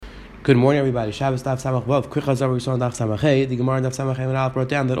Good morning, everybody. Shabbos Daf Samach Vav. Quick Chazar we saw in Daf Samachay. The Gemara in Daf Samachay and Al brought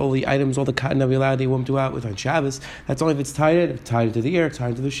down that all the items, all the cotton that we allowed a woman to go out with on Shabbos, that's only if it's tied in. If it's tied into the ear, tied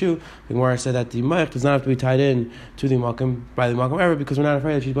into the shoe. The Gemara said that the Ma'ich does not have to be tied in to the Malkim by the Malkim ever because we're not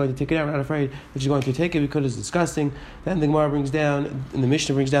afraid that she's going to take it out. We're not afraid that she's going to take it because it's disgusting. Then the Gemara brings down, and the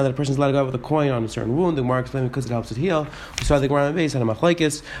Mishnah brings down that a person's allowed to go out with a coin on a certain wound. The Gemara explains because it helps it heal. We saw the Gemara on the base on a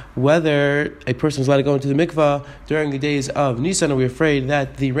machlekes whether a person is allowed to go into the mikvah during the days of Nisan. Are we afraid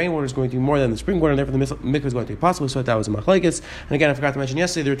that the rainwater is going to be more than the spring water, and therefore the mikvah is going to be possible? So that was a machlekes. And again, I forgot to mention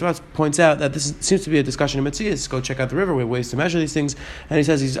yesterday, the Ritva points out that this seems to be a discussion in Metzias. Go check out the river. We have ways to measure these things. And he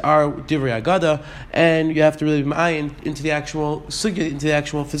says these are divrei agada, and you have to really be ma'ayin into the actual sugya, into the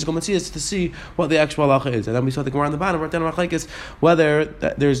actual physical Metzias to see what the actual halacha is. And then we saw the Gemara on the bottom, right down machlekes, whether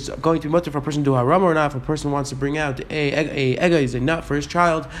there's going to be mutter for a person to do harama or not. If a person wants to bring out a ega, is a nut for his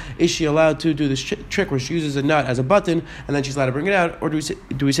child, is she allowed to do this trick where she uses a nut as a button and then she's allowed to bring it out, or do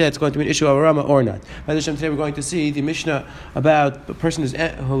we say it's going to be an issue of harama or not? By the time today we're going to see the Mishnah about a person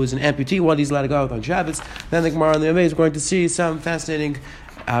who is an amputee, what he's allowed to go out on Shabbos. Then the Gemara on the Amez, we're going to see some fascinating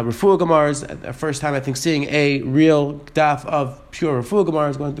refuah gemaras. First time I think seeing a real daf of pure refuah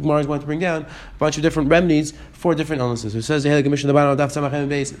gemaras. The Gemara is going to bring down a bunch of different remedies for different illnesses. So it says the Helig Mishnah, the bottom of daf samachem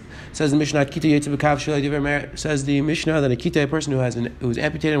base. Says the Mishnah Akita Yetzav Kav Shalei Divrei Meir. Says the Mishnah that Akita, a person who's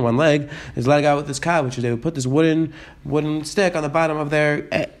amputated in one leg, is allowed to go out with this kav, which is they would put this wooden stick on the bottom of their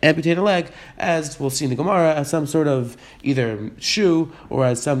amputated leg, as we'll see in the Gemara, as some sort of either shoe or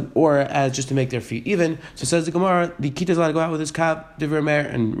as just to make their feet even. So says the Gemara, the Kita is allowed to go out with this kav Divrei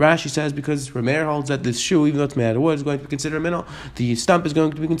Meir, and Rashi says because Rameir holds that this shoe, even though it's made out of wood, is going to be considered a minnow. The stump is going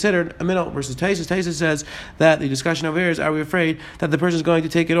to be considered a minnow. Versus Taisus. Taisus says that the discussion over here is, are we afraid that the person is going to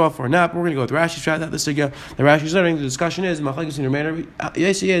take it off or not? But we're going to go with Rashi's try that the sugya. The Rashi's learning. The discussion is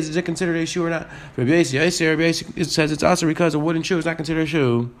is it considered a shoe or not? Rabbi Yasi says it's also because a wooden shoe is not considered a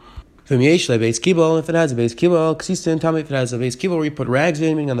shoe. If it has a base kibble, if it has a base kibble where you put rags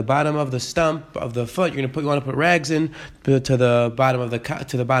in, meaning on the bottom of the stump of the foot, you want to put rags in to the bottom of the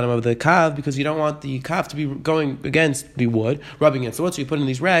kav, because you don't want the kav to be going against the wood, rubbing against the wood. So you put in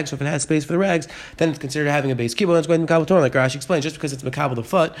these rags. So if it has space for the rags, then it's considered having a base kibble, and it's going to be makabel torn, like Rashi explains. Just because it's makabel the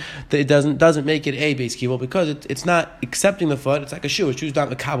foot, it doesn't make it a base kibble, because it's not accepting the foot. It's like a shoe. A shoe's not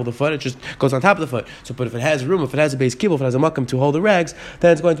makabel the foot. It just goes on top of the foot. So, but if it has room, if it has a base kibble, if it has a makam to hold the rags,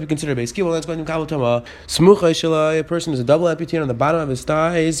 then it's going to be considered a base kibble. That's going to be makabel tama. Smucha shalai, a person is a double amputee on the bottom of his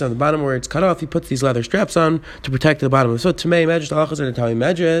thighs, on the bottom where it's cut off. He puts these leather straps on to protect the bottom of his foot. Tamei medrash, the halachas are the Tamei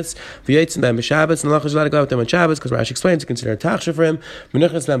medrash. V'yitzim ben b'Shabbos, and the halachas is allowed to go out with them on Shabbos, because Rashi explains to consider a tachsha for him.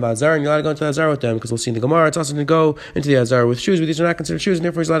 Menuchas ben ba'azar, and you're allowed to go into the azar with them, because we'll see in the Gemara it's also going to go into the azar with shoes, but these are not considered shoes, and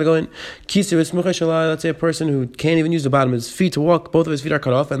therefore he's allowed to go in. Kisir is smucha shalai. Let's say a person who can't even use the bottom of his feet to walk. Both of his feet are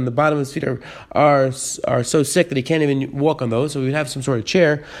cut off, and the bottom of his feet are so sick that he can't even walk on those. So he would have some sort of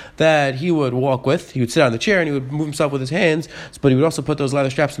chair that he would walk with. He would sit on the chair and he would move himself with his hands, but he would also put those leather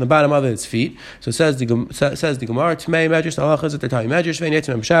straps on the bottom of his feet. So says the Gemara, Tmei medrash, the halachas at the time medrash, vein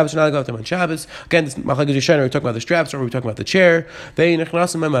yetzim on Shabbos, you're not going to go with them on Shabbos. Again, this machlekes Yishana, we're talking about the straps, or we're talking about the chair. Vein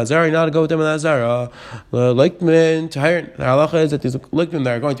nechnasim on Azara, you're not to go with them on Azara. Likman, tahir, the halacha is that these likman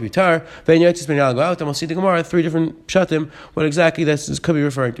that are going to be tar. Vein yetzim, you're not to go out with them. We'll see the Gemara, 3 different pshatim, what exactly this could be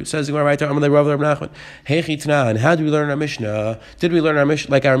referring to. Says the Gemara right there, Amalei Rav Nachman, Heichi Tanan, how do we learn our Mishnah? Did we learn our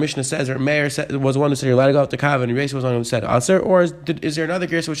Mishnah, like our Mishnah says, or Meir was one who said you're allowed to go out the kav, and Rebbe was one who said aser, or is there another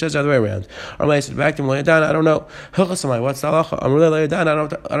gersa which says the other way around? Or I said back to him, I don't know. What's the halacha?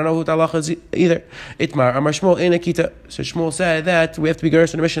 I don't know who the halacha is either. Itmar Amar Shmuel in Akita. So Shmuel said that we have to be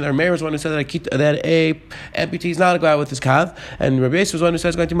gersa in the mission. Our Meir was one who said that a amputee is not to go out with his kav, and Rebbe was one who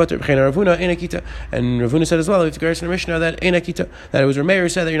says going to mutter. Ravuna in Akita, and Ravuna said as well, we have to gersa in the mission that in Akita, that it was Rebbe who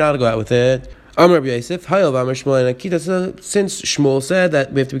said that you're not to go out with it. Amar Rabbi Yosef, Hayel v'Amar Shmuel and Akita. Since Shmuel said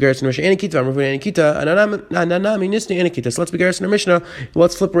that we have to be gerus in Mishnah and Akita, Amar Ravuna and Akita, Ananami Nisni and Akita. So let's be gerus in our Mishnah.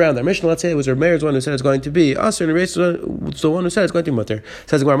 Let's flip around our Mishnah. Let's say it was Meir's one who said it's going to be Aser, and Rebbe was the one who said it's going to be Mutter.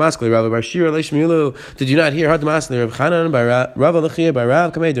 Says the Gemara Maskeli, Rav Bar Shira Leishmilu. Did you not hear Had Maskeli Rav Chanan by Rav Alachia by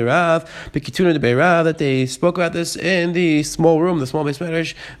Rav Kamei de Rav Bekituna de Rav that they spoke about this in the small room, the small base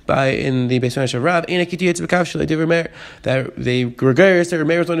medrash in the base medrash of Rav in Akita Yetzav Kav Shalei Divrei Meir, that they were gerus that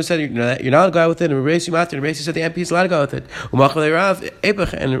Meir was one who said you're not go out with it, and Rebbe said the MP is allowed to go with it.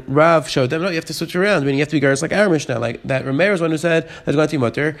 And Rav showed them, no, you have to switch around, meaning you have to be gerus like our Mishnah, like that Rameir was one who said that's going to be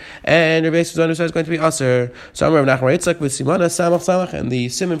mutter, and Rebbe was one who said it's going to be aser. So I'm Rav Nachman Yitzchak with Simana Samach Samach, and the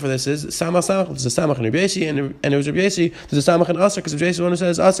simon for this is Samach Samach. There's a Samach in Rebbe, and it was Rebbe. There's a Samach in aser because Rebbe is the one who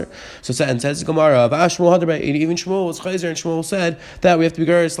says aser. So and says the Gemara, Shmuel had even Shmuel was chayzer, and Shmuel said that we have to be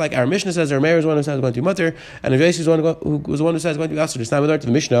gerus like our Mishnah says. Or Rameir is one who says it's going to be mutter, and Rebbe is one who was the one who says it's going to be aser. This time we learned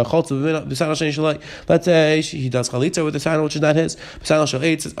the Mishnah. Let's say he does chalitza with a sandal which is not his.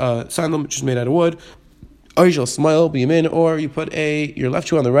 Sandal which is made out of wood. Or you smile, be or you put your left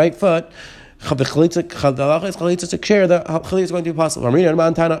shoe on the right foot. Chalitza is a chair that chalitza is going to be possible.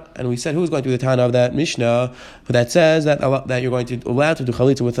 And we said who's going to be the Tana of that Mishnah that says that you're going to allowed to do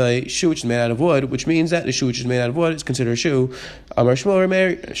chalitza with a shoe which is made out of wood, which means that a shoe which is made out of wood is considered a shoe.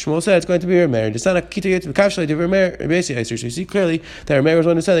 Shmuel said it's going to be Rameir. It's not a kita yet to Kavshalei to Rameir. So you see clearly that Rameir was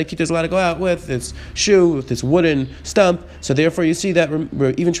one who said that kita is allowed to go out with this shoe, with this wooden stump. So therefore you see that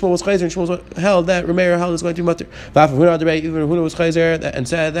even Shmuel was chayzer and Shmuel held that Rameir held is going to be mutter. Even Huna was chayzer and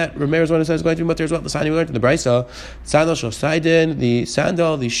said that Rameir was one who says going to be mutter as well. The sign we learned in the Brisa, sandal shel saidin, the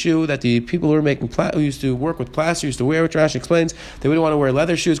sandal, the shoe that the people who were making who used to work with plaster used to wear, which Rashi explains they wouldn't want to wear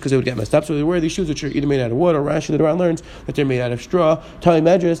leather shoes because they would get messed up, so they wear these shoes which are either made out of wood, or Rashi later on learns that they're made out of straw. Tali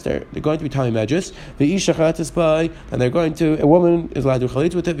medris, they're going to be tali medris. The isha chatas by, and they're going to, a woman is allowed to do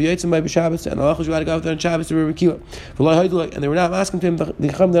chalitz with it. V'yitzim by b'Shabbos, and Allah is allowed to go out there on Shabbos to Rebbe Kiva. And they were not asking to him. The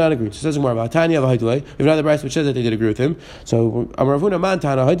Chacham did not agree. So it says more about Tanya of Haidulay. We have another Brisa which says that they did agree with him. So Amar Ravuna man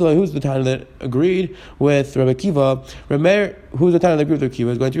Tana Haidulay, who's the Tana that agreed with Rebbe Kiva? Rameir, who's the Tana that agreed with Rebbe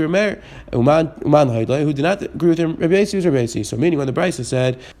Kiva is going to be Rameir. Uman Haidulay, who did not agree with him. Rebbe Yasi was Rebbe Yasi. So meaning when the Brisa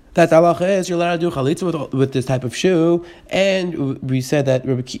said that the halacha is you're allowed to do chalitza with this type of shoe, and we said that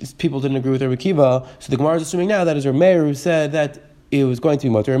people didn't agree with Rebbe Kiva, so the Gemara is assuming now that is Rameir who said that it was going to be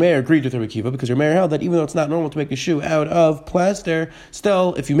mutter. Rameir agreed with Rebbe Kiva because Rameir held that even though it's not normal to make a shoe out of plaster,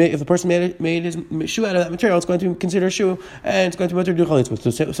 still if the person made his shoe out of that material, it's going to be considered a shoe and it's going to be mutter to do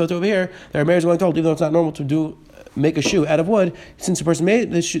chalitza. So over here, the Rameir is going to hold even though it's not normal to make a shoe out of wood, since the person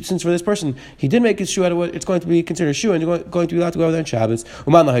made this shoe, since for this person he did make his shoe out of wood, it's going to be considered a shoe and you're going to be allowed to go over there on Shabbos.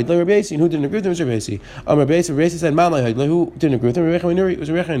 Uman lahaydle Rebbe Yasi, and who didn't agree with him was Rebbe Yasi. Rebbe Yasi said man lahaydle, who didn't agree with him? Rebbe Yechai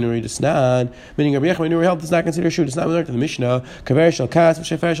was Rebbe Yechai Desnan, meaning Rebbe Yechai held does not consider a shoe. Does not learn to the Mishnah. Kaver shel kas,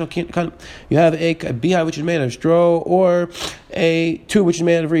 v'shefer shel kan. You have a beehive which is made of straw, or a tube which is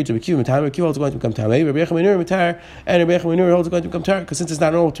made out of reeds. Rebbe Kiva holds going to become tamei. Rebbe Yechai matar, and Rebbe Yechai holds going to become tar, because since it's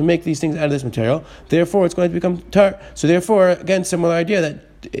not normal to make these things out of this material, therefore it's going to become tar. So therefore, again, similar idea that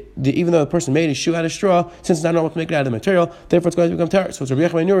even though the person made his shoe out of straw, since it's not normal to make it out of the material, therefore it's going to become tar. So it's Rabbi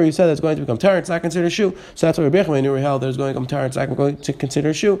Yechai Nuri who said that it's going to become tar, it's not considered a shoe. So that's why Rabbi Yechai Nuri held that it's going to become tar, it's not going to consider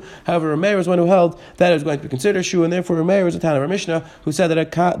a shoe. However, Rameir was one who held that it was going to be considered a shoe, and therefore Rameir was a Tana of our Mishnah who said that a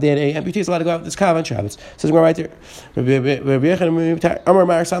amputee is allowed to go out with this kav on Shabbos. Says right there.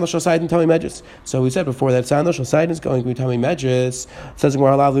 So we said before that sandal shel saidin is going to be Tami Medris. Says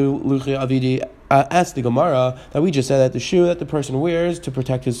asked the Gemara that we just said that the shoe that the person wears to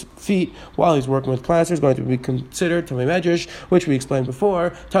protect his feet while he's working with plaster is going to be considered Tamei Medrash, which we explained before.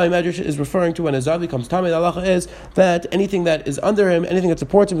 Tamei Medrash is referring to when a Zav becomes Tamei. The halacha is that anything that is under him, anything that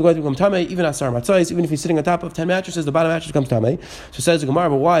supports him is going to become Tamei, even Asar Matzais, even if he's sitting on top of 10 mattresses, the bottom mattress becomes Tamei. So it says the Gemara,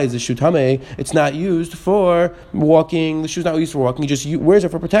 but why is the shoe Tamei? It's not used for walking, the shoe's not used for walking, he just wears it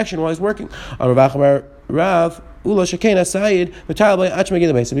for protection while he's working. Rav because even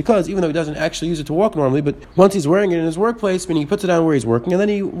though he doesn't actually use it to walk normally, but once he's wearing it in his workplace, meaning he puts it on where he's working, and then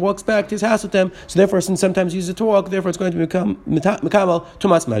he walks back to his house with them, so therefore since sometimes he uses it to walk, therefore it's going to become Mekabel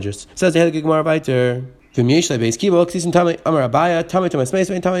Tumas Majus. Says the head of Gemara weiter. Says Abaya,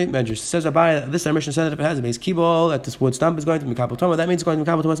 this Mishnah said that if it has a base kibble, that this wood stump is going to be Mekabel Tuma, that means it's going to be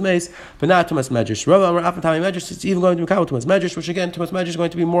Mekabel Tumas Mace, but not Tumas Medrash. It's even going to be Mekabel Tumas Medrash, which again, Tumas Medrash is going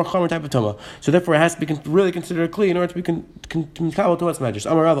to be more chomer type of Tuma. So therefore it has to be really considered clean in order to be Mekabel Tumas Medrash.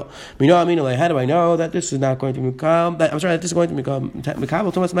 Amar Rava, how do I know that this is not going to become, that this is going to become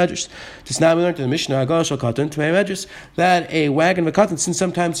Mekabel Tumas Medrash? Just now we learned in the Mishnah, that a wagon of a cotton, since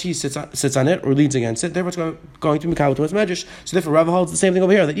sometimes he sits on it or leans against it, therefore it's going to be Mekabel Tumas Medrash. So therefore Rava holds the same thing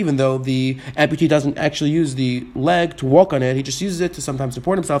over here, that even though the amputee doesn't actually use the leg to walk on it, he just uses it to sometimes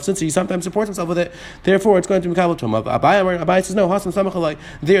support himself. Since he sometimes supports himself with it, therefore it's going to be Mekabel Tuma. Abai says no, Hasan Samachalai.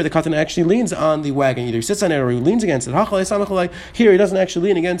 There the cotton actually leans on the wagon, either he sits on it or he leans against it. Hachalai Samachalai. Here he doesn't actually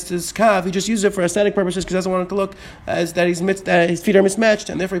lean against his calf, he just uses it for aesthetic purposes because he doesn't want it to look as that his feet are mismatched,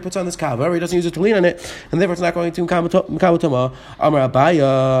 and therefore he puts on this calf. However, he doesn't use it to lean on it, and therefore it's not going to Mekabel Tuma. Amar Abai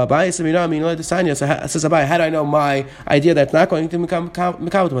said, says Abai, how do I know my idea that's not going to become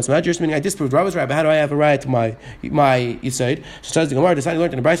Mekabel Tumas Medrash? Meaning I disproved Rava's right, but how do I have a right to my Yisaid? So says the Gemara, decided to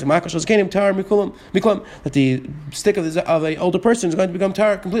learn in the Brisa, that the stick of an older person is going to become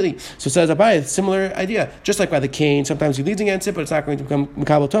tar completely. So says Abai, similar idea. Just like by the cane, sometimes he leans against it, but it's not going to become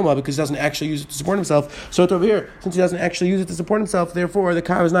Mekabel Tuma because he doesn't actually use it to support himself. So it's over here, since he doesn't actually use it to support himself, therefore the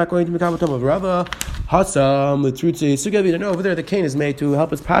car is not going to Mekabel Tuma. Rava, Hassam, the truth is, over there the cane is made to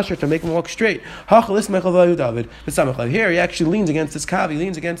help his posture, to make him walk straight. Here he actually leans against this kav, he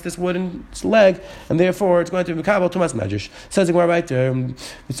leans against this wooden leg, and therefore it's going to be Makabel Tumas Medrash. Says the Gemara right there, Tmei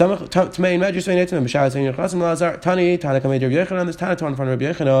Medrash Veinetim, B'Shavas Veinechasim Lazar, Tani, Kamei Rabbi Yechanan, this Tana in front of Rabbi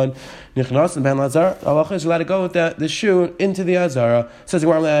Yechanan, Nichnas Ben Lazar, Allah is allowed to go with the shoe into the Azara. Says the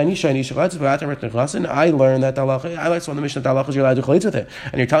Gemara, I learned that Allah, I like on the mission that Allah is you're allowed to chalitz with it,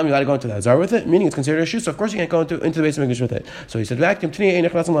 and you're telling me you're allowed to go into the Azara with it, meaning it's considered a shoe, so of course you can't go into the base of English with it. So he said, you have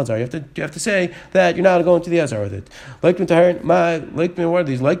to say that you're not going to go into the Azara with it. Like what are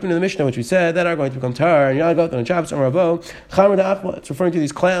these? Like in the Mishnah, which we said that are going to become tar, and you're not going to go on Shabbos or Ravo. It's referring to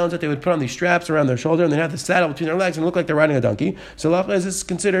these clowns that they would put on these straps around their shoulder, and they have the saddle between their legs and look like they're riding a donkey. So this is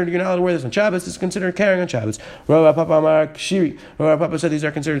considered, you're not allowed to wear this on Shabbos. This is considered carrying on Shabbos. Rav Papa said these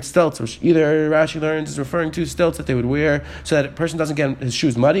are considered stilts, which either Rashi learns is referring to stilts that they would wear so that a person doesn't get his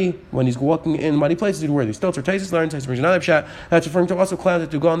shoes muddy when he's walking in muddy places. He'd wear these stilts. Or Taisus learns, Taisus brings another shot that's referring to also clowns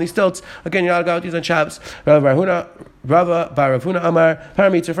that do go on these stilts. Again, you're not allowed to use on Shabbos. Rava Bar Rav Huna Amar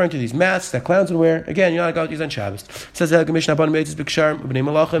Paramit's referring to these masks that clowns would wear. Again, you're not allowed to use on Shabbos. It says that Mishnah Banim Beitzis B'Ksharim B'nei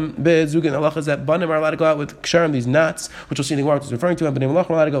Malachim Be'Zugin Allah is that Banim are allowed to go out with Ksharim, these knots, which we'll see in the Gemara is referring to, and B'nei Malachim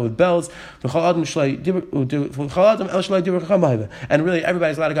are allowed to go with bells. And really,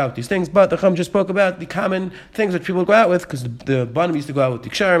 everybody's allowed to go out with these things. But the Chum just spoke about the common things that people go out with, because the Banim used to go out with the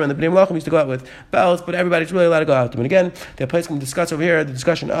Ksharim, and the B'nei Malachim used to go out with bells. But everybody's really allowed to go out with them. And again, the place can discuss over here the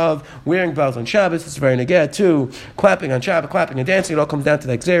discussion of wearing bells on Shabbos. It's very neged to clapping on Shabbos, clapping and dancing. It all comes down to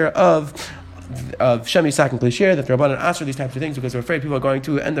the xera of Shemi Sak and Klishir, that the Rabbanan ask for these types of things because they're afraid people are going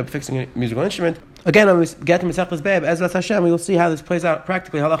to end up fixing a musical instrument. Again, when we get to Mesechus Be'eb, Ezras Hashem, we will see how this plays out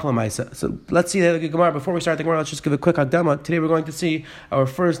practically halacha l'maisa. So let's see the Gemara. Before we start the Gemara, let's just give a quick Hakdama. Today we're going to see our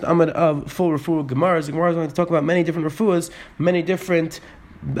first Amud of full Refuah Gemaras. The Gemara is going to talk about many different Refuahs, many different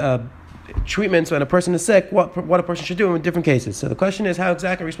treatments when a person is sick, what a person should do in different cases. So the question is, how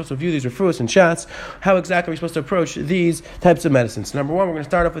exactly are we supposed to view these refuahs and shots? How exactly are we supposed to approach these types of medicines? Number one, we're going to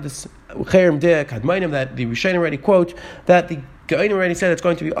start off with this Cherem de Kadmainim that the Rishonim already quote, that the Gaonim already said it's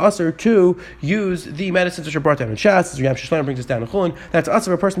going to be usher to use the medicines which are brought down in Shas. As Yam Shishlam brings us down in Chulin, that's usher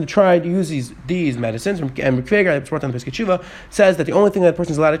for a person to try to use these medicines. And Mekveger, that's brought down in Pesach Shiva, says that the only thing that a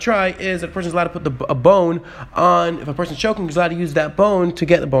person is allowed to try is that a person is allowed to put a bone on. If a person's choking, he's allowed to use that bone to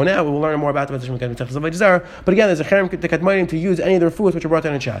get the bone out. We will learn more about the medicine. But again, there's a Cherem de Kadmainim to use any of the refuahs which are brought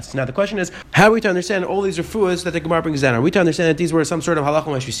down in Shas. Now the question is, how are we to understand all these refuahs that the Gemara brings down? Are we to understand that these were some sort of halacha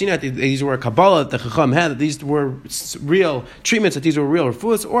l'mashvisina, that these were Kabbalah that the Chacham had, that these were real treatments, that these were real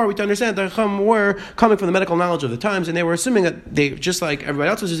refuahs, or are we to understand that the Chacham were coming from the medical knowledge of the times, and they were assuming that they, just like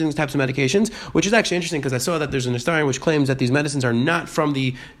everybody else was using these types of medications, which is actually interesting because I saw that there's an historian which claims that these medicines are not from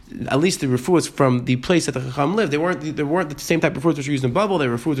at least the refuahs from the place that the Chacham lived. They weren't the same type of refuahs which were used in Babel. They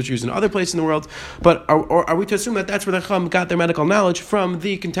were refuahs which were used in other places in the world. But are we to assume that that's where the Chacham got their medical knowledge from?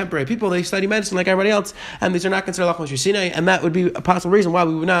 The contemporary people, they study medicine like everybody else, and these are not considered halacha l'mashvisina, and that would be a possible reason why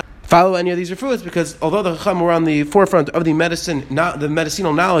we would not follow any of these refuahs, because although the Chacham were on the forefront of the medicine, not the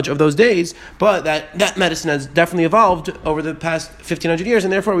medicinal knowledge of those days, but that medicine has definitely evolved over the past 1,500 years,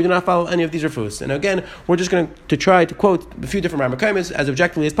 and therefore we do not follow any of these refuahs. And again, we're just going to try to quote a few different Marmakaimis as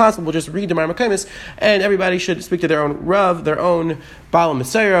objectively as possible. We'll just read the Marmakaimis, and everybody should speak to their own Rav, their own Baal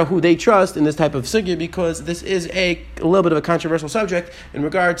Messiah, who they trust in this type of sugya, because this is a little bit of a controversial subject in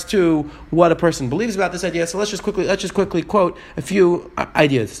regards to what a person believes about this idea. So let's just quickly quote a few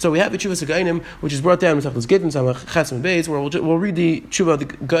ideas. So we have the Chuvas Gainim, which is brought down in Mesechus Gittin, Samach and Beis, where we'll read the Chuvah of the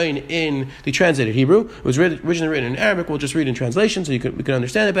Gain in the translated Hebrew. It was originally written in Arabic. We'll just read in translation so we can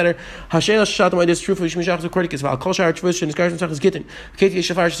understand it better. Hashem Shatam Ideas True for Yishmishach Zukortikis Val Kol Shar Chuvas Shenizkar Mesechus Gittin. Keti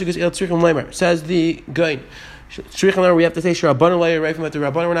Shafar Shisugas El Tzrichim Leimer, says the Gain. We have to say that the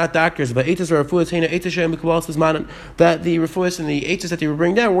Rabbanan were not doctors, but that the refuahs and the eitzes that they were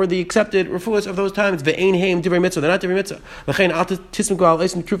bringing down were the accepted refuahs of those times. They're not divrei mitzvah.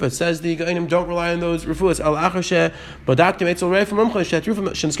 Says the Gaonim, don't rely on those refuahs.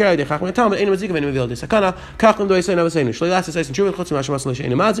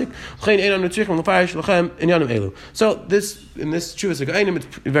 So in this Chuvas Gaonim, it's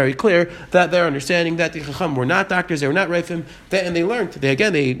very clear that they're understanding that the Chacham were not doctors, they were not reifim, and they learned.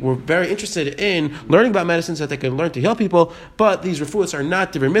 They were very interested in learning about medicine so that they could learn to heal people. But these refuahs are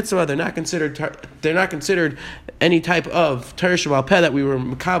not divrei mitzvah. They're not considered any type of Torah Sheba'al Peh that we were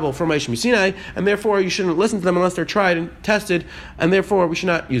makabel from Moshe Sinai, and therefore you shouldn't listen to them unless they're tried and tested, and therefore we should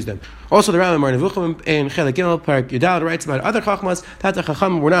not use them. Also, the Rambam Mar Nevuchim in Chelik Gimel Parak Yudal writes about other chachmas that the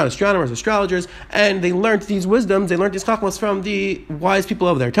chacham were not astronomers, astrologers, and they learned these wisdoms, they learned these chachmas from the wise people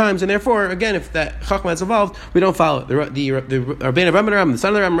of their times, and therefore, again, if that chachma has evolved, we don't follow it. The Rabbeinu Ram, the son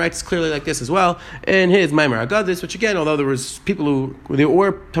of the Ram, writes clearly like this as well in his Maimar Agadis, which again, although there was people who there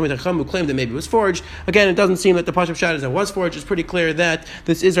were Talmidei Chacham who claimed that maybe it was forged, again, it doesn't seem that the Pashup Shad is that it was forged. It's pretty clear that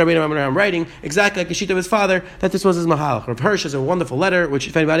this is Rabbeinu Ram writing exactly like the sheet of his father, that this was his Mahalach. Rav Hirsch has a wonderful letter, which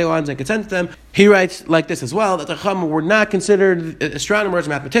if anybody wants and can send to them, he writes like this as well, that the Chacham were not considered astronomers,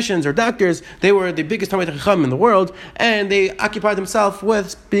 mathematicians, or doctors. They were the biggest Talmidei Chacham in the world, and they occupied themselves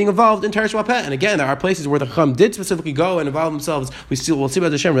with being involved in Teresh Wapeh. And again, there are places where the Chacham did specifically go and involve themselves. We'll see about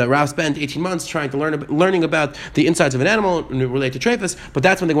the Hashem that Rav spent 18 months trying to learning about the insides of an animal related to Trephus, but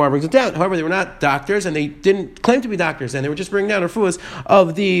that's when the Gemara brings it down. However, they were not doctors, and they didn't claim to be doctors, and they were just bringing down refuahs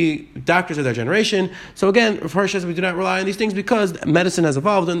of the doctors of their generation. So again, Rav Hirsch says we do not rely on these things because medicine has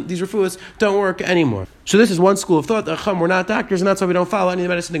evolved, and these refuahs don't work anymore. So this is one school of thought. The Chacham were not doctors, and that's why we don't follow any of the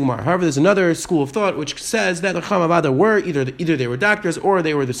medicine in the Gemara. However, there's another school of thought which says that the Chacham Avada were either they were doctors or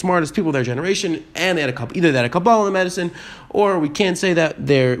they were the smartest people of their generation, and they had either they had a Kabbalah in medicine, or we can't say that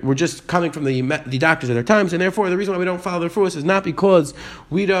they were just coming from the doctors of their times, and therefore the reason why we don't follow their refuahs is not because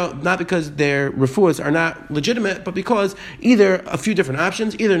their refuahs are not legitimate, but because either a few different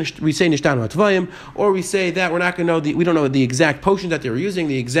options, either we say nishtanu atvayim, or we say that we're not going to know we don't know the exact potion that they were using,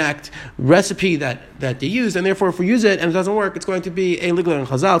 the exact recipe that they used, and therefore if we use it and it doesn't work, it's going to be a ligla and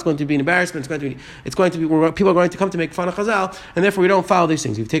chazal, it's going to be an embarrassment, it's going to be where people are going to come to make fun of chazal, and therefore we don't follow these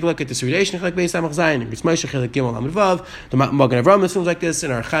things. If you take a look at the Sridation Chelek Beis Samach Zayin, and Ritz Moshe Chelek Gimel Amud Vav, the Magen Avraham assumes like this,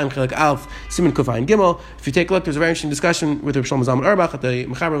 in our Chaim Chelek Alf Siman Kuf Ayin Gimel. If you take a look, there's a very interesting discussion with Rav Shlomo Zalman Auerbach at the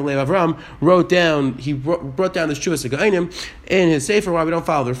Mechaber of Lev Avram. Brought down the Shuvas Gainim in his Sefer why we don't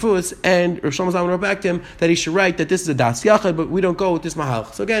follow the refuahs, and Rav Shlomo Zalman wrote back to him that he should write that this is a Das Yachad, but we don't go with this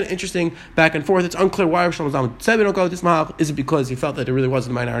Mahalach. So again, interesting back and forth. It's unclear why Rav Shlomo Zalman said we don't go with this Mahalach. Is it because he felt that it really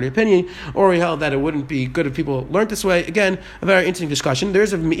wasn't a minority opinion, or he held that it wouldn't be good if people learned this way? Again, a very interesting discussion.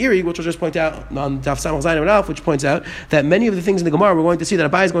 There's a Meiri, which I'll just point out on Daf Samach Zayin and Alf, which points out that many of the things in the Gemara we're going to see that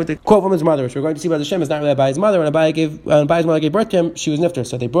Abai is going to quote from his mother, which we're going to see by the Shem is not really Abai's mother. When Abai's mother gave birth to him, she was nifter.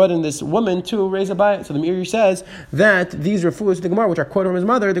 So they brought in this woman to raise Abai. So the Meiri says that these refuahs of the Gemara, which are quoted from his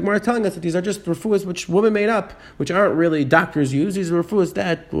mother, the Gemara is telling us that these are just refuahs which women made up, which aren't really doctors use. These are refuahs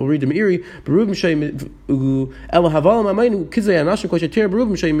that, we'll read the Meiri,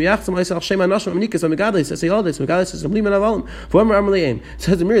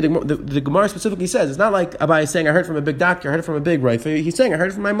 says the Meiri, the Gemara specifically says, it's not like Abai is saying, I heard from a big doctor, I heard it from a big right. He's saying, I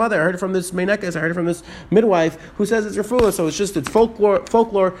heard it from my mother, I heard it from this Meinekes, I heard it from this midwife who says it's refuah, so it's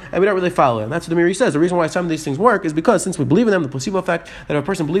folklore, and we don't really follow it. And that's what the Meiri says. The reason why some of these things work is because since we believe in them, the placebo effect, that if a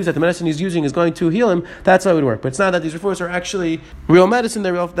person believes that the medicine he's using is going to heal him, that's how it would work. But it's not that these refuahs are actually real medicine,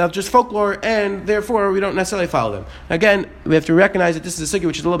 they're just folklore, and therefore we don't necessarily follow them. Again, we have to recognize that this is a sugya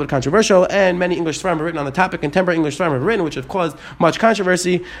which is a little bit controversial, and many English Sfarim have written on the topic, contemporary English Sfarim have written, which have caused much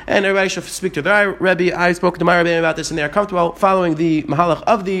controversy, and everybody should speak to their Rebbe. I spoke to my Rebbe about this, and they are comfortable following the Mahalach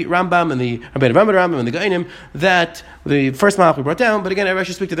of the Rambam and the Rabbeinu Rambam and the Gainim, that the first Mahalach we brought down, but again, everybody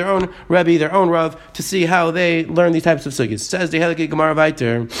should speak to their own Rebbe, their own Rav, to see how they learn these types of sugyas. Says the Heliki Gemara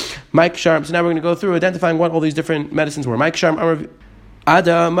Vayter, Mike Sharm. So now we're going to go through identifying what all these different medicines were. Mike Sharm,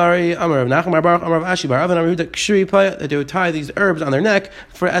 Ada, Mari, Amar, Nachman, Baruch, Amar, Ashi, Bar, Avan, Amar, Huda, Kshri, Paya, that they would tie these herbs on their neck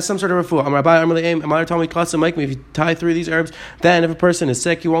as some sort of refuah. Amar, Bai, Amar, Le'im, Amar, told me, Klasa, Mike, if you tie 3 of these herbs, then if a person is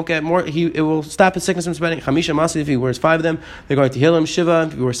sick, he won't get more, it will stop his sickness from spreading. Chamisha, Masi, if he wears 5 of them, they're going to heal him. Shiva,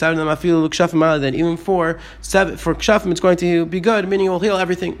 if he wears 7 of them, Afilu, Kshafim, then even for Kshafim, it's going to be good, meaning it will heal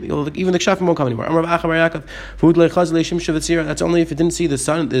everything. Even the Kshafim won't come anymore. Amar, Achar, Yaakov, Food, Lechaz, Leishim, Shivatzira, that's only if it didn't see the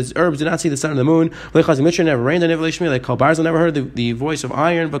sun, these herbs did not see the sun and the moon. Lechaz, Mitra, never rained, and never Leishmi, like Kalbarza never heard the voice of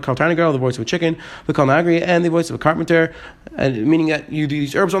iron, but Tiny girl, the voice of a chicken, the Kalnagri, and the voice of a carpenter, and meaning that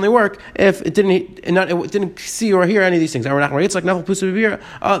these herbs only work if it didn't see or hear any of these things. It's like the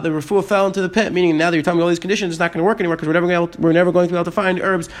refuah fell into the pit, meaning now that you're telling me all these conditions, it's not going to work anymore because we're never going to be able to find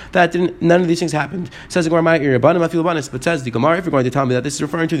herbs that none of these things happened. It says the Gemara, but says the Gemara, if you're going to tell me that this is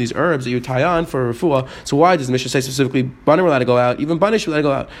referring to these herbs that you tie on for refuah, so why does the Mishnah say specifically banim are allowed to go out, even banish are allowed to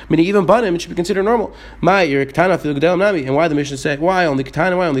go out? Meaning even banim, it should be considered normal. And why the Mishnah say why only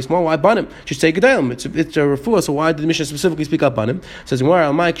katana, why only small, why banim? Should say gedalim. It's a refuah, so why did the Mishnah specifically speak up banim? It says where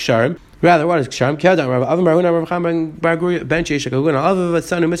al Mike Sharm. Rather, what is Ksharm? A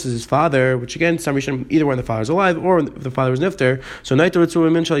son who misses his father, which again, some reason either when the father is alive or if the father was nifter. So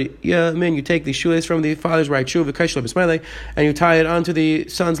you take the shoelace from the father's right shoe, and you tie it onto the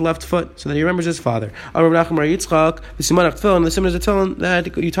son's left foot so that he remembers his father. And the simon is a tefillin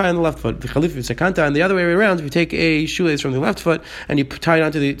that you tie on the left foot. And the other way around, if you take a shoelace from the left foot and you tie it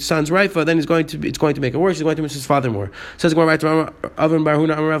onto the son's right foot, then it's going to make it worse. He's going to miss his father more. Says Rav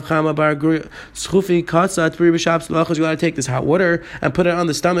Chama bar to take this hot water and put it on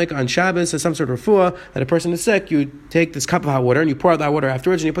the stomach on Shabbos as some sort of refuah that a person is sick. You take this cup of hot water and you pour out that water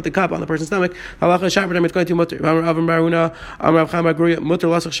afterwards and you put the cup on the person's stomach. Halacha Shabbos it's going to mutter.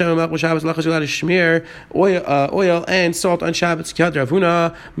 Shmear oil and salt on Shabbos. Like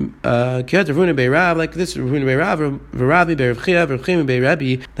this, that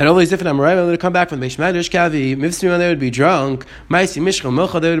all these different Amoraim would come back from the Beis Medrash Kavi. Mivsmi, they would be drunk. Maisi Mishchel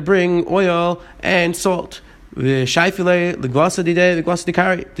Milcha, they would bring oil and salt. The shaifile, the glasa the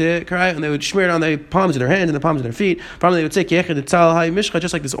karai, and they would smear it on the palms of their hands and the palms of their feet. Probably they would say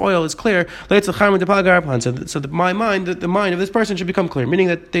just like this oil is clear. So my mind, the mind of this person should become clear, meaning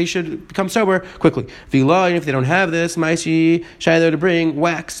that they should become sober quickly. And if they don't have this, maisi shai, they would bring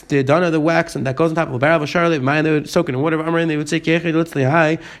wax, the dana, the wax, and that goes on top of the barav charlotte. Mine, they would soak it in water of amrin. They would say so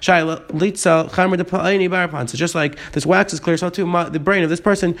just like this wax is clear, so too the brain of this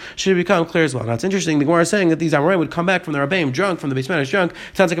person should become clear as well. Now it's interesting. The Gemara is saying that these Amoraim would come back from the Rabbeim drunk, from the Beis Medrash drunk.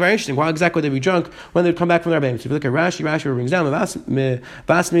 It sounds like very interesting. Why exactly would they be drunk when they would come back from the Rabbeim? So if you look at Rashi brings down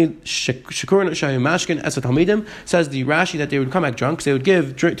says the Rashi that they would come back drunk, because they would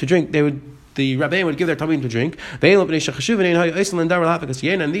give to drink, the Rabbeim would give their Talmidim to drink. And these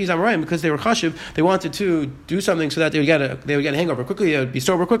Amoraim, because they were chashiv, they wanted to do something so that they would get a hangover quickly, they would be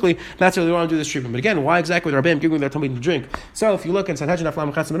sober quickly. That's why they want to do this treatment. But again, why exactly would the Rabbeim giving their Talmidim to drink? So if you look in Sanhedrin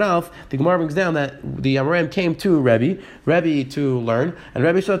Aflam Chasim and Alf, the Gemara brings down that the Amoraim came to Rebbe to learn, and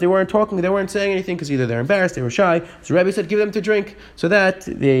Rebbe saw that they weren't talking, they weren't saying anything because either they're embarrassed, they were shy. So Rebbe said, give them to drink, so that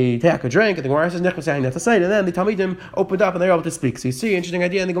they take a drink, and the Gemara says, and then the Talmidim opened up and they were able to speak. So you see, interesting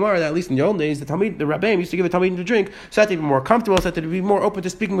idea in the Gemara that at least in the old days, the Rabbeim used to give the Talmidim to drink, so that they'd be more comfortable, so that they'd be more open to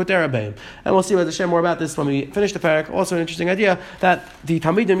speaking with their Rabbeim. And we'll see about the share more about this when we finish the parak. Also an interesting idea that the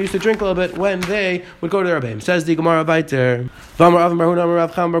Talmidim used to drink a little bit when they would go to the Rabbeim. Says the Gemara weiter,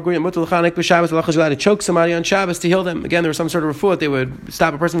 to choke somebody on Shabbos to heal them. Again, there was some sort of refuah. They would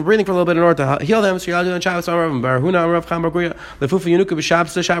stop a person from breathing for a little bit in order to heal them. So you're allowed to do on Shabbos. You're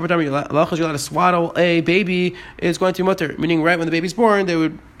allowed to swaddle a baby is going to mutter, meaning right when the baby's born, they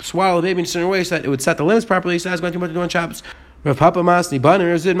would swaddle the baby in a certain way so that it would set the limbs properly. So that's going to mutter on Shabbos. Rav Papa Masni Ban and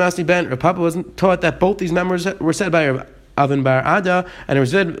Rav Zid Masni Ben. Rav Papa wasn't taught that both these members were said by Rav Avin Bar Ada, and Rav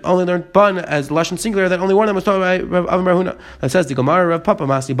Zid only learned Ban as Lashon singular, that only one of them was taught by Rav Avin Bar Huna. That says the Gemara, Rav Papa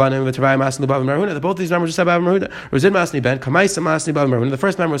Masni Ban and V'Tavai Masni Bavin Bar Huna, that both these numbers are said by Avin Bar Huna. Rav Zid Masni Ben, Kamaisa Masni Bavin Bar Huna, the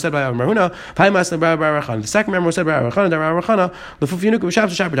first member was said by Avin Bar Huna, Pai Masni Bar Rachana, the second member was said by Rachana, that Rachana, the Fufinuka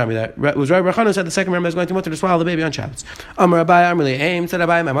B'Shabbos Shabbatami, that was Rav Rachana said the second member is going to mutter to swallow the baby on Shabbos. Amar Abai Amrli Aim, said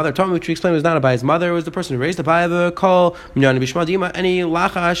Abai, my mother told me, which we explained was not Abai's mother, it was the person who raised Abai, the call, Minyan Bishma Dima, any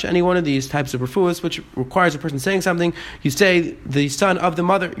lachash, any one of these types of refuahs, which requires a person saying something, you say the son of the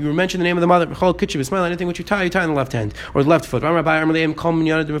mother, you mention the name of the mother, anything which you tie in the left hand or the left foot. Any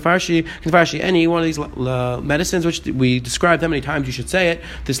one of these medicines which we described how many times you should say it,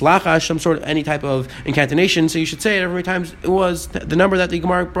 this lachash, some sort of any type of incantation, so you should say it every time it was the number that the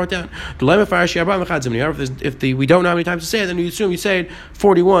Gemara brought down. If we don't know how many times to say it, then you assume you say it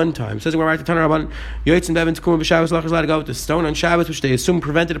 41 times. It says we're right to turn around allowed to go with the stone on Shabbos, which they assume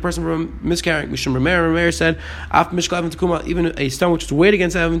prevented a person from miscarrying. Mishum Rameir said, even a stone which is weighed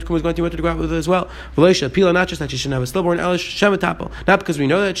against Evan Tukuma is going to go out with it as well. Pila, not just that she shouldn't have a stillborn, not because we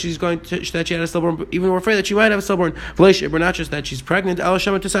know that she had a stillborn, even we're afraid that she might have a stillborn. Not just that she's pregnant,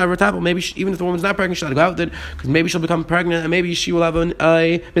 maybe even if the woman's not pregnant, she'll have to go out with it, because maybe she'll become pregnant and maybe she will have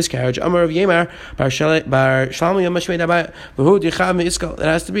a miscarriage. Amar of Yemar, it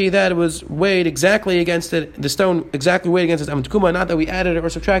has to be that it was weighed exactly against it, the stone exactly weighed against its Evan Tukuma, not that we added it or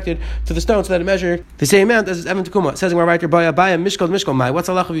subtracted to the stone so that it measured the same amount as its Evan Tukuma. It says in our writer, Mishkal Mai. What's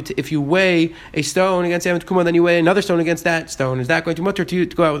Allah if you weigh a stone against Evan Tukuma, then you weigh another stone against that stone? Is that going to mutter to you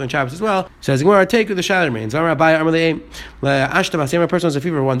to go out with on Shabbos as well? Says Gemara, take the shadow rains. A person has a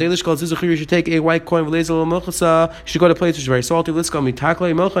fever one day. You should take a white coin. You should go to a place which is very salty.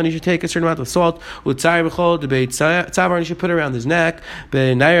 And you should take a certain amount of salt. And you should put it around his neck.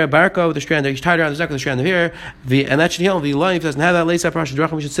 With the strand there, you should tie it around his neck with the strand of hair. And that should heal. If he doesn't have that lace up, you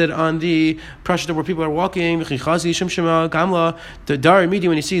should sit on the prashah where people are walking. The dar immediately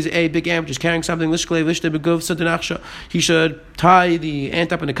when he sees a big ant which is carrying something, he should tie the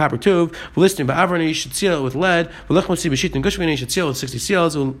ant up in a copper tube. He should seal it with lead. He should seal it with 60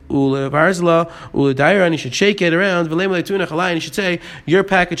 seals. And he should shake it around. And he should say, your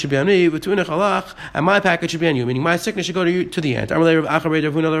package should be on me, and my package should be on you, meaning my sickness should go to the ant.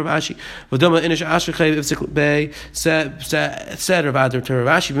 Said Rav Adar to Rav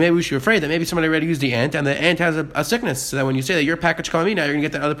Ashi, maybe we should be afraid that maybe somebody already used the ant, and the ant has a sickness sickness. So that when you say that your package come me, now you're going to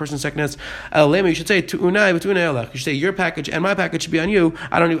get that other person's sickness. You should say tu'unai v'tu'unai. You should say your package and my package should be on you.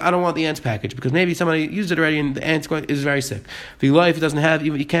 I don't want the ant's package because maybe somebody used it already and the ant is very sick. If he doesn't have,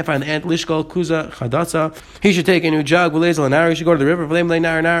 you can't find the ant lishkol kuza chadasa. He should take a new jug. He should go to the river.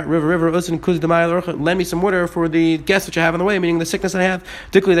 River. Lend me some water for the guest which I have on the way, meaning the sickness that I have.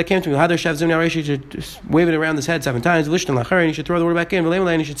 Particularly that came to me. He should wave it around his head 7 times. And he should throw the water back in.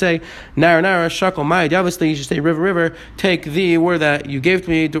 And he should say nara shakal mai. Obviously, you should say river. Take the water that you gave to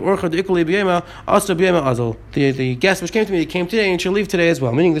me. The guest which came to me, came today and should leave today as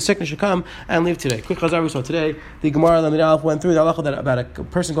well. Meaning the sickness should come and leave today. Quick chazar we saw today. The Gemara Lamed Aleph went through the halacha that about a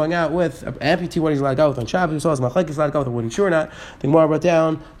person going out with an amputee, what he's allowed to go with on Shabbos. We saw his machlekes is allowed to go with a wooden shoe or not. The Gemara brought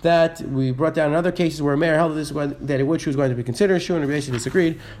down in other cases where a mayor held that a wood shoe was going to be considered a shoe, and Rabbi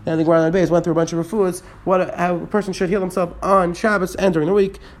disagreed. And the Gemara Lamed went through a bunch of refuahs, how a person should heal himself on Shabbos and during the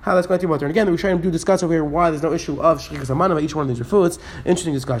week, how that's going to be about. And again, we're trying to discuss over here why there's no issue of shchichas hamana by each one of these refuahs.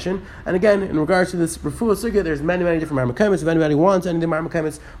 Interesting discussion. And again, in regards to this refuah sugya, there's many different marmakaimis. If anybody wants any of the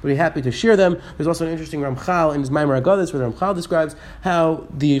marmakaimis, we'd be happy to share them. There's also an interesting Ramchal in his Maimar Agadas, where the Ramchal describes how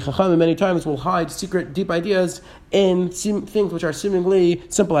the Chachamim many times will hide secret, deep ideas in things which are seemingly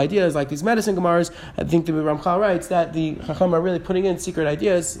simple ideas, like these medicine gemaras. I think the Ramchal writes that the Chachamim are really putting in secret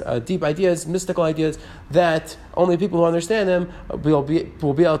ideas, deep ideas, mystical ideas, that only people who understand them will be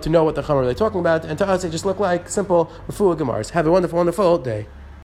able to know what the Chachamim are really talking about, and to us they just look like simple refuah gemaras. Have a wonderful, wonderful day.